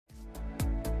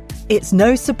It's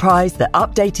no surprise that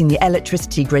updating the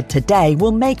electricity grid today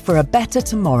will make for a better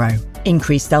tomorrow.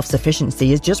 Increased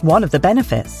self-sufficiency is just one of the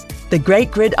benefits. The Great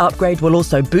Grid Upgrade will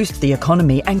also boost the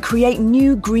economy and create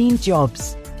new green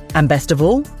jobs. And best of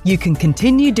all, you can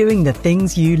continue doing the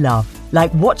things you love,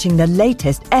 like watching the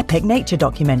latest epic nature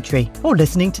documentary or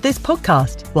listening to this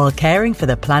podcast while caring for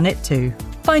the planet too.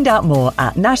 Find out more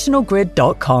at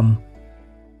nationalgrid.com.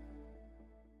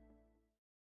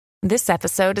 This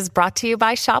episode is brought to you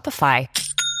by Shopify.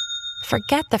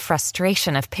 Forget the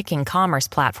frustration of picking commerce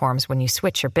platforms when you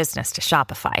switch your business to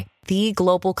Shopify, the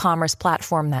global commerce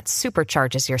platform that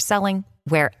supercharges your selling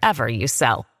wherever you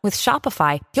sell. With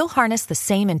Shopify, you'll harness the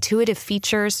same intuitive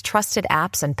features, trusted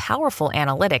apps, and powerful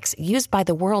analytics used by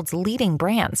the world's leading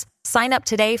brands. Sign up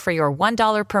today for your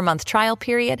 $1 per month trial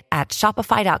period at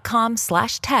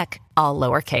shopify.com/tech, all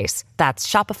lowercase. That's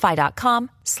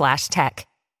shopify.com/tech.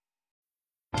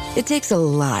 It takes a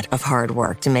lot of hard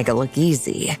work to make it look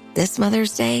easy. This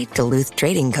Mother's Day, Duluth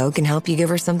Trading Co. can help you give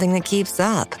her something that keeps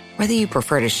up. Whether you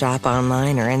prefer to shop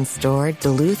online or in-store,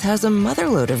 Duluth has a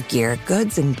motherload of gear,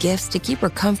 goods, and gifts to keep her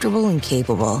comfortable and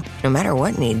capable, no matter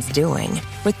what needs doing.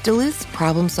 With Duluth's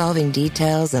problem-solving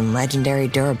details and legendary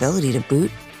durability to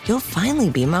boot, you'll finally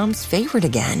be Mom's favorite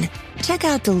again. Check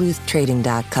out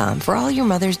DuluthTrading.com for all your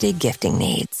Mother's Day gifting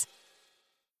needs.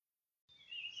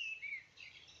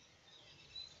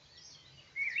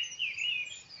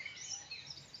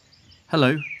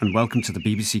 Hello and welcome to the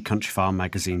BBC Countryfile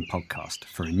magazine podcast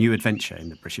for a new adventure in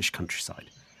the British countryside.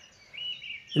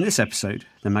 In this episode,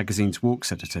 the magazine's walks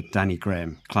editor Danny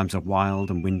Graham climbs a wild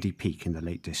and windy peak in the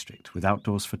Lake District with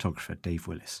outdoors photographer Dave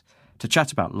Willis to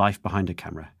chat about life behind a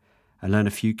camera and learn a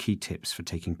few key tips for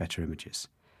taking better images.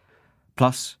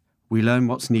 Plus, we learn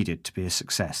what's needed to be a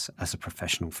success as a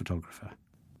professional photographer.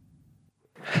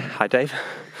 Hi Dave.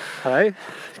 Hello.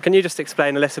 Can you just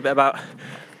explain a little bit about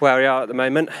where we are at the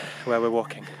moment, where we're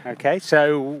walking? Okay,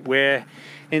 so we're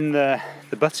in the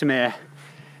Buttermere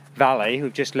Valley.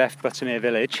 We've just left Buttermere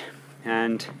Village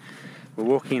and we're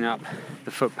walking up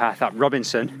the footpath up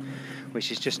Robinson,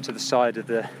 which is just to the side of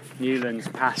the Newlands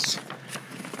Pass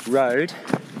Road.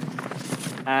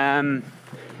 And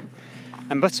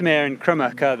Buttermere and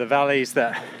Crummock are the valleys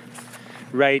that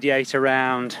radiate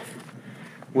around,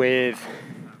 with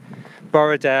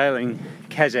Borrowdale and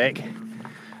Keswick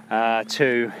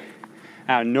to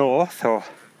our north or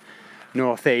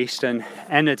northeast, and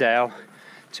Ennerdale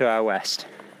to our west.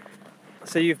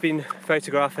 So you've been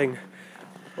photographing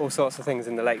all sorts of things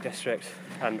in the Lake District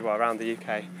and around the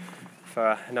UK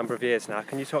for a number of years now.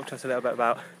 Can you talk to us a little bit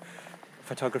about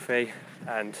photography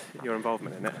and your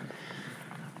involvement in it?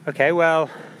 Okay, well,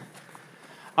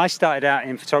 I started out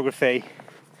in photography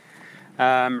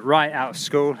right out of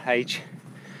school, age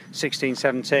 16,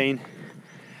 17.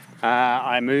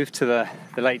 I moved to the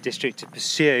Lake District to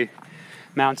pursue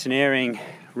mountaineering,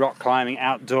 rock climbing,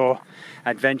 outdoor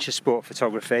adventure sport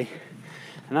photography,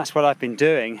 and that's what I've been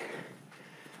doing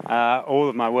all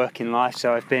of my working life.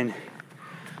 So I've been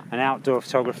an outdoor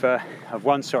photographer of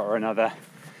one sort or another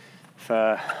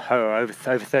for over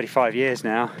 35 years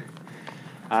now,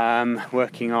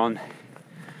 working on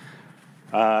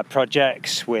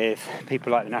projects with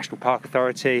people like the National Park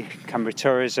Authority, Cumbria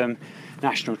Tourism,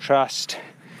 National Trust,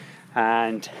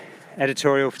 and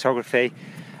editorial photography,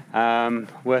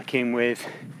 working with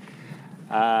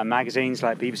magazines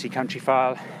like BBC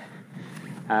Countryfile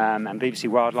and BBC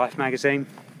Wildlife magazine.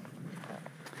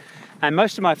 And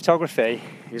most of my photography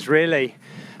is really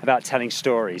about telling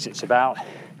stories. It's about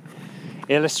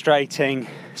illustrating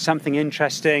something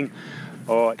interesting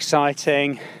or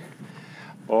exciting,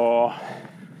 or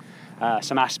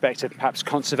some aspect of perhaps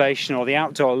conservation or the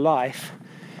outdoor life,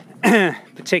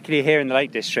 particularly here in the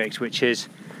Lake District, which is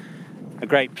a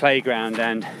great playground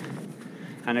and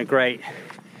a great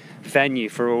venue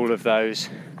for all of those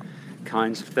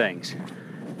kinds of things.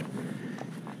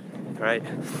 Great.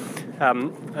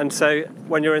 And so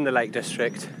when you're in the Lake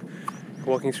District,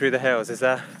 walking through the hills, is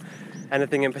there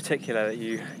anything in particular that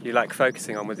you like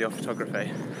focusing on with your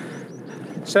photography?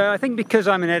 So I think because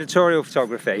I'm an editorial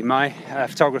photographer, my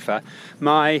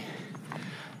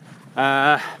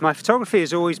photography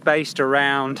is always based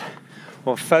around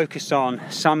or focused on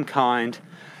some kind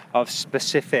of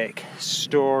specific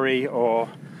story or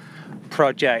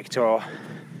project or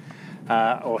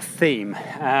theme.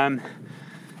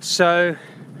 So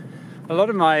a lot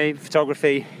of my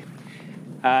photography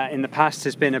in the past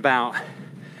has been about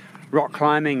rock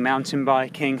climbing, mountain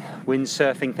biking,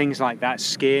 windsurfing, things like that,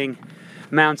 skiing,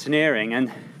 mountaineering, and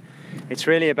it's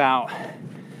really about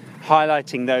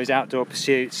highlighting those outdoor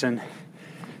pursuits and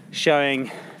showing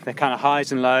the kind of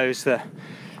highs and lows, the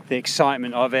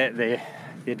excitement of it,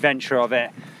 the adventure of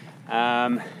it,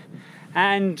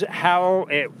 and how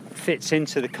it fits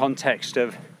into the context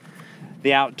of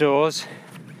the outdoors,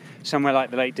 somewhere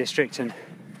like the Lake District and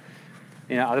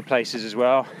other places as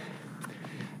well.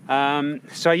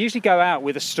 So I usually go out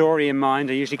with a story in mind.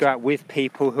 I usually go out with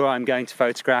people who I'm going to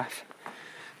photograph.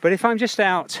 But if I'm just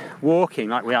out walking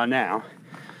like we are now,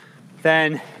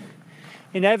 then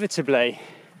inevitably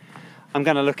I'm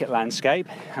going to look at landscape.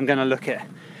 I'm going to look at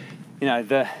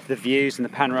the views and the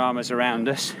panoramas around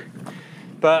us.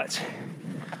 But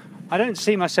I don't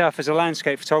see myself as a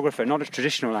landscape photographer, not a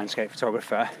traditional landscape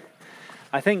photographer.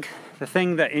 I think the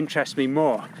thing that interests me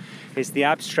more is the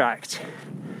abstract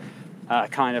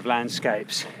kind of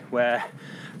landscapes, where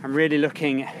I'm really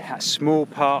looking at small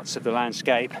parts of the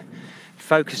landscape,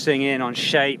 focusing in on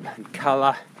shape and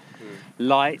colour,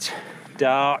 light,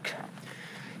 dark,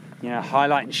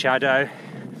 highlight and shadow,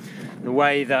 the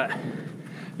way that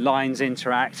lines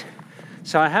interact.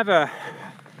 So I have a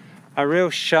real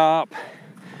sharp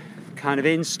kind of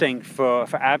instinct for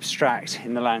abstract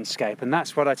in the landscape, and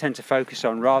that's what I tend to focus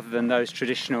on rather than those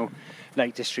traditional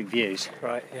Lake District views.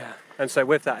 Right, yeah. And so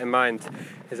with that in mind,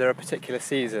 is there a particular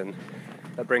season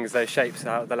that brings those shapes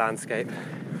out of the landscape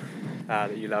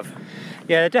that you love?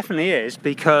 Yeah, there definitely is,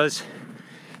 because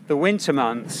the winter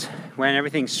months, when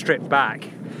everything's stripped back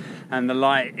and the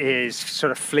light is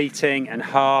sort of fleeting and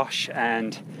harsh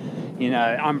and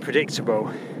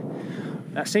unpredictable,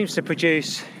 that seems to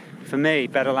produce, for me,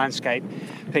 better landscape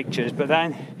pictures. But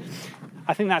then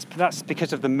I think that's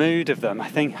because of the mood of them. I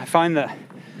find that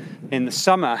in the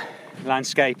summer,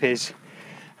 landscape is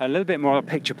a little bit more a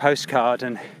picture postcard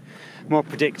and more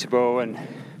predictable, and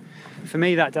for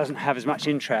me that doesn't have as much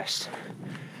interest.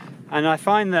 And I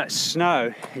find that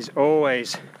snow is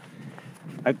always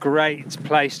a great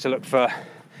place to look for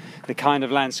the kind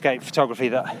of landscape photography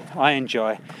that I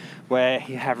enjoy, where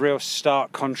you have real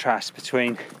stark contrast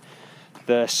between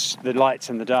the lights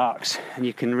and the darks, and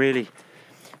you can really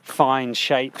find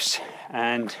shapes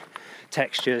and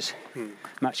textures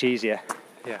much easier.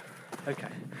 Yeah, okay.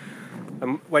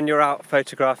 And when you're out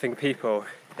photographing people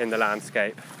in the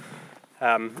landscape,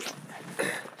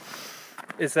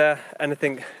 is there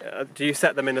anything, do you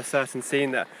set them in a certain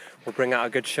scene that will bring out a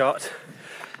good shot?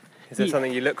 Is there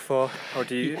something you look for, or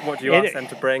what do you ask them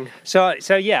to bring? So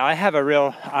yeah, I have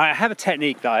a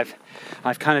technique that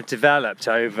I've kind of developed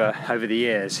over the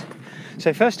years.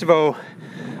 So first of all,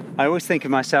 I always think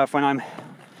of myself when I'm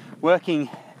working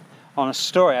on a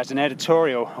story as an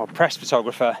editorial or press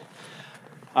photographer.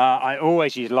 I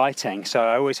always use lighting, so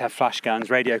I always have flash guns,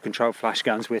 radio controlled flash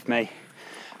guns with me.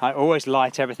 I always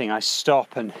light everything. I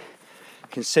stop and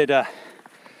consider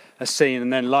a scene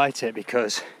and then light it,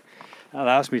 because it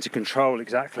allows me to control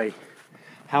exactly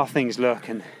how things look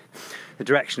and the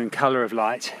direction and colour of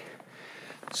light.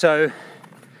 So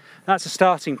that's a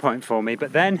starting point for me.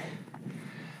 But then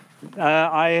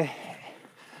I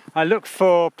look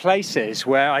for places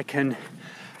where I can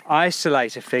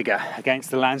isolate a figure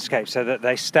against the landscape so that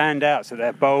they stand out, so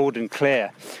they're bold and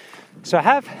clear. So I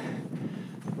have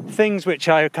things which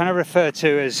I kind of refer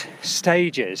to as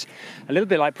stages, a little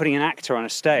bit like putting an actor on a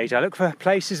stage. I look for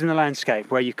places in the landscape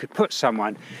where you could put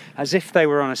someone as if they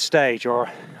were on a stage or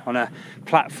on a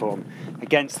platform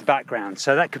against the background.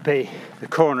 So that could be the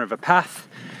corner of a path,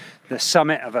 the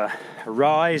summit of a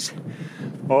rise,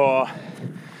 or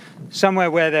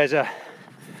somewhere where there's a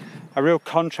real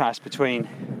contrast between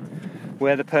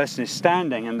where the person is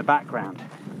standing and the background.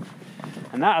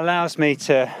 And that allows me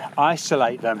to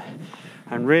isolate them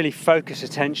and really focus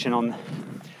attention on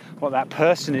what that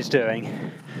person is doing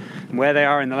and where they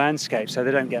are in the landscape, so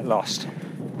they don't get lost.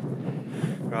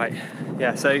 Right,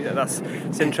 yeah, so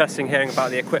it's interesting hearing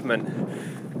about the equipment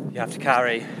you have to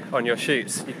carry on your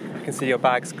shoots. You can see your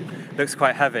bags looks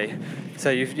quite heavy. So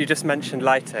you just mentioned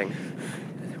lighting.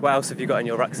 What else have you got in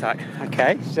your rucksack?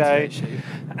 Okay, so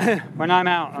when I'm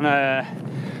out on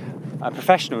a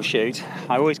professional shoot,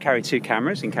 I always carry 2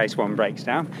 cameras in case one breaks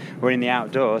down. We're in the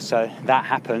outdoors, so that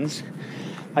happens.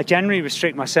 I generally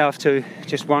restrict myself to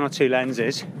just 1 or 2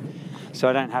 lenses, so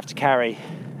I don't have to carry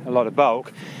a lot of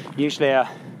bulk. Usually a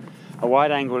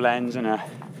wide-angle lens and a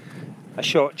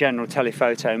short general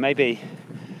telephoto, maybe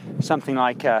something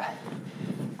like an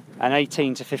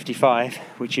 18 to 55,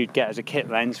 which you'd get as a kit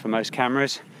lens for most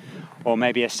cameras, or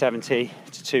maybe a 70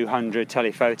 to 200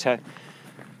 telephoto.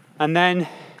 And then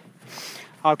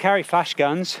I'll carry flash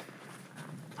guns.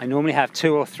 I normally have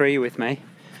 2 or 3 with me,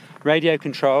 radio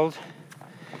controlled,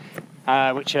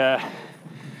 which are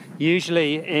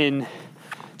usually in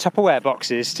Tupperware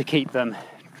boxes to keep them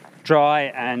dry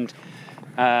and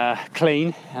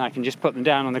clean, and I can just put them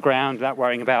down on the ground without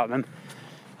worrying about them.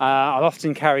 I'll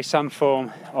often carry some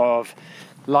form of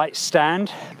light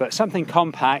stand, but something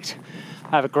compact.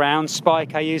 I have a ground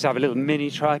spike I use. I have a little mini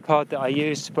tripod that I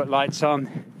use to put lights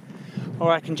on.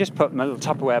 Or I can just put my little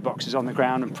Tupperware boxes on the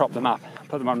ground and prop them up,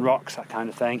 put them on rocks, that kind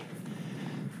of thing.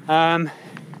 I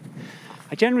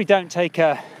generally don't take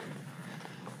a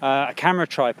camera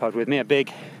tripod with me, a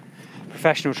big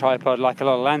professional tripod like a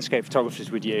lot of landscape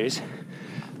photographers would use.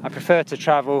 I prefer to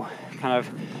travel kind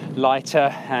of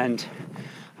lighter, and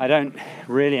I don't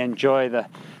really enjoy the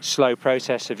slow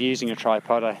process of using a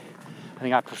tripod. I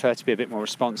think I prefer to be a bit more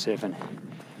responsive and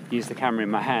use the camera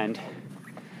in my hand.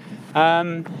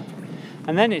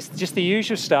 And then it's just the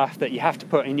usual stuff that you have to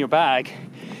put in your bag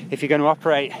if you're going to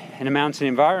operate in a mountain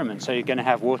environment. So you're going to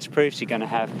have waterproofs, you're going to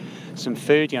have some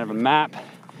food, you're going to have a map,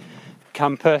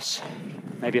 compass,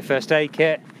 maybe a first aid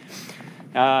kit,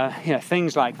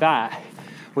 things like that,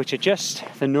 which are just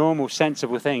the normal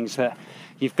sensible things that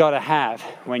you've got to have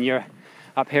when you're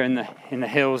up here in the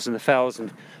hills and the fells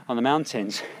and on the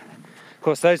mountains. Of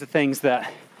course, those are things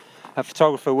that a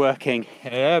photographer working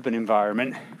in an urban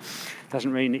environment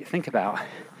doesn't really need to think about,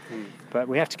 but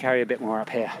we have to carry a bit more up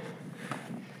here.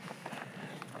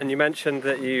 And you mentioned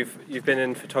that you've been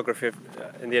in photography,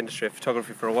 in the industry of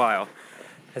photography for a while.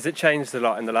 Has it changed a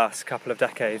lot in the last couple of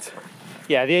decades?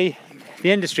 Yeah, the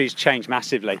industry's changed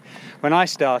massively. When I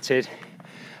started,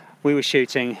 we were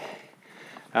shooting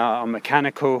on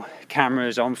mechanical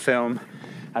cameras, on film.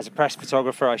 As a press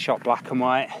photographer, I shot black and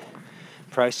white,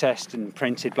 processed and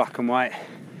printed black and white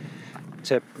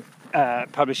to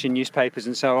publish in newspapers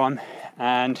and so on.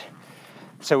 And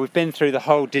so we've been through the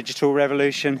whole digital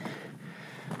revolution.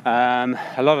 A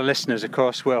lot of listeners, of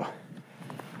course,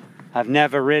 have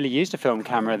never really used a film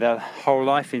camera. Their whole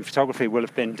life in photography will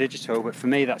have been digital, but for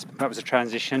me that was a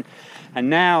transition. And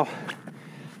now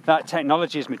that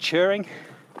technology is maturing,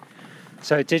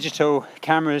 so digital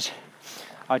cameras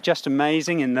are just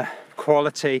amazing in the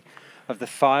quality of the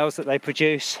files that they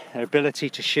produce, their ability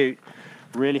to shoot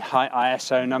really high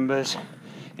ISO numbers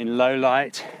in low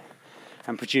light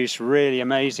and produce really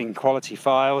amazing quality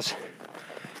files.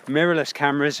 Mirrorless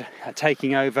cameras are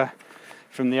taking over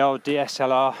from the old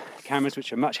DSLR cameras,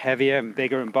 which are much heavier and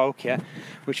bigger and bulkier,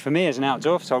 which for me as an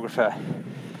outdoor photographer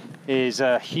is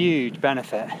a huge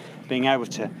benefit. Being able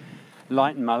to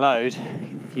lighten my load,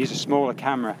 use a smaller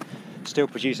camera, still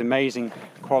produce amazing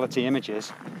quality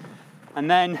images.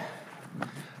 And then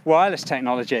wireless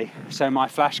technology. So my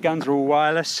flash guns are all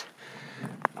wireless.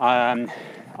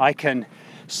 I can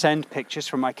send pictures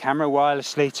from my camera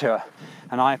wirelessly to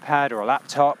an iPad or a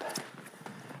laptop,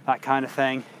 that kind of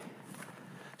thing.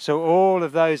 So all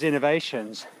of those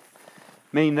innovations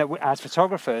mean that as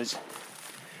photographers,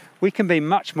 we can be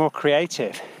much more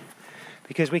creative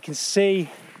because we can see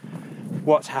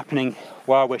what's happening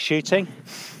while we're shooting.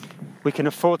 We can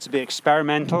afford to be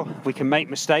experimental. We can make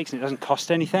mistakes and it doesn't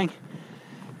cost anything.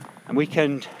 And we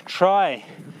can try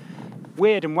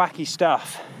weird and wacky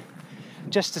stuff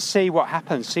just to see what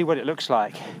happens, see what it looks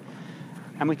like.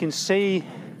 And we can see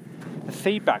the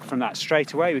feedback from that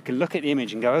straight away. We can look at the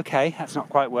image and go, okay, that's not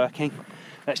quite working.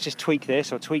 Let's just tweak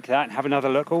this or tweak that and have another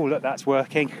look. Oh, look, that's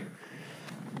working.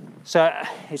 So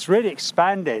it's really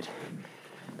expanded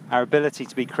our ability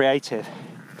to be creative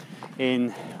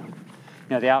in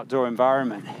the outdoor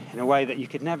environment in a way that you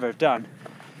could never have done,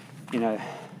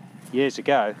 years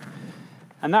ago.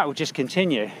 And that will just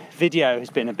continue. Video has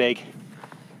been a big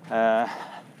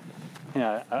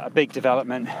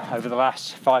development over the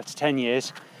last 5 to 10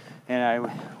 years,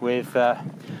 with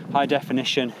high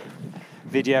definition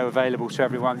video available to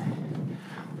everyone,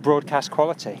 broadcast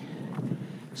quality.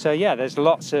 So yeah, there's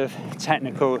lots of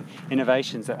technical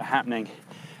innovations that are happening,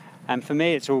 and for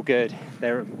me it's all good.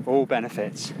 They're all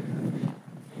benefits.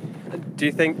 Do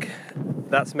you think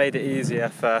that's made it easier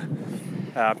for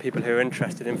people who are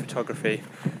interested in photography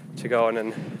to go on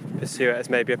and pursue it as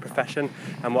maybe a profession?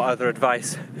 And what other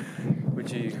advice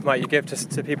might you give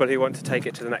to people who want to take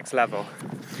it to the next level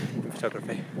in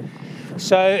photography?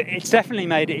 So it's definitely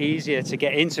made it easier to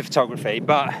get into photography,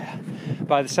 but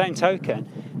by the same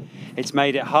token, it's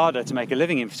made it harder to make a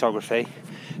living in photography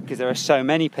because there are so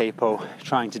many people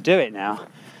trying to do it now,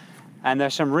 and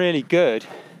there's some really good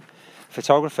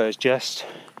photographers just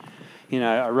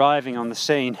arriving on the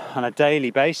scene on a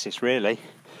daily basis. Really,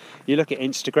 you look at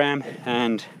Instagram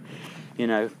and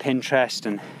Pinterest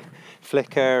and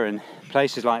Flickr and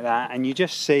places like that, and you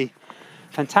just see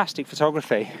fantastic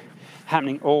photography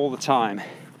happening all the time.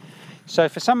 So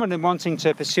for someone wanting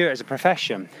to pursue it as a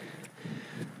profession,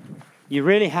 you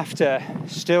really have to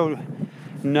still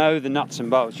know the nuts and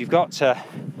bolts. You've got to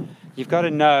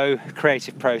know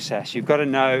creative process. You've got to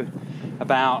know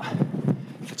about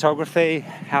photography,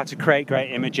 how to create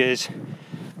great images.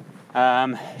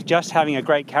 Just having a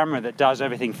great camera that does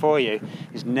everything for you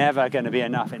is never going to be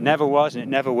enough. It never was and it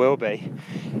never will be.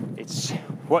 It's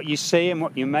what you see and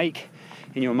what you make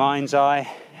in your mind's eye,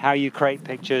 how you create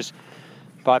pictures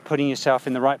by putting yourself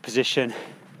in the right position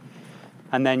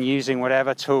and then using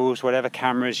whatever tools, whatever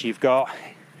cameras you've got.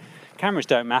 Cameras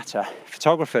don't matter.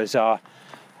 Photographers are,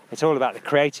 it's all about the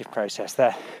creative process.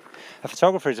 A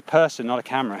photographer is a person, not a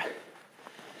camera.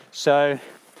 So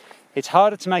it's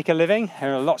harder to make a living.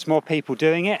 There are lots more people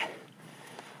doing it,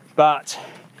 but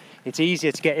it's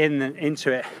easier to get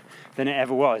into it than it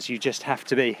ever was. You just have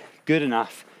to be good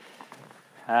enough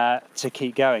to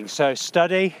keep going. So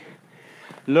study,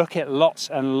 look at lots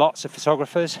and lots of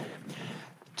photographers.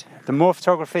 The more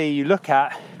photography you look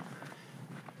at,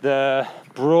 the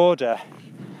broader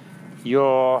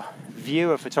your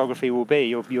view of photography will be.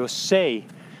 You'll see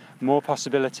more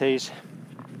possibilities,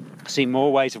 see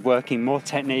more ways of working, more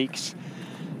techniques.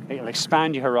 It'll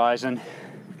expand your horizon.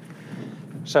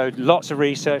 So lots of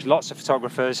research, lots of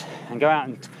photographers, and go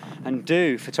out and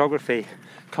do photography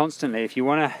constantly. If you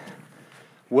want to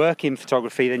work in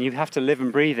photography, then you have to live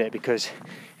and breathe it, because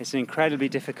it's an incredibly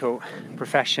difficult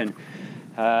profession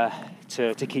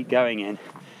to keep going in.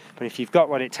 But if you've got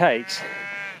what it takes,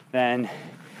 then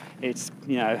it's,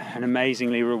 an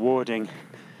amazingly rewarding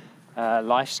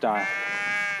lifestyle.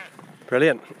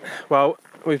 Brilliant. Well,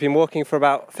 we've been walking for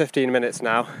about 15 minutes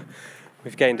now.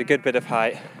 We've gained a good bit of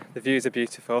height. The views are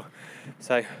beautiful.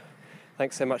 So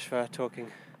thanks so much for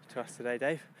talking to us today,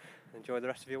 Dave. Enjoy the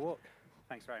rest of your walk.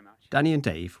 Thanks very much. Danny and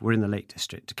Dave were in the Lake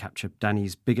District to capture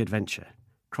Danny's big adventure,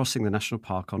 crossing the national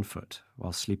park on foot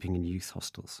while sleeping in youth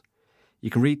hostels. You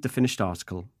can read the finished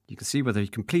article. You can see whether he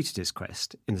completed his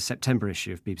quest in the September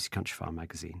issue of BBC Countryfile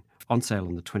magazine, on sale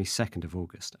on the 22nd of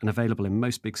August and available in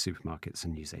most big supermarkets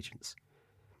and newsagents.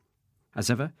 As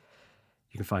ever,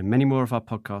 you can find many more of our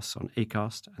podcasts on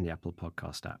Acast and the Apple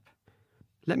Podcast app.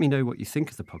 Let me know what you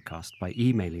think of the podcast by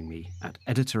emailing me at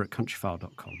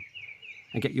editor@countryfile.com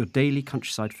and get your daily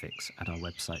countryside fix at our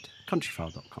website,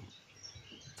 countryfile.com.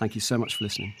 Thank you so much for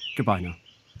listening. Goodbye now.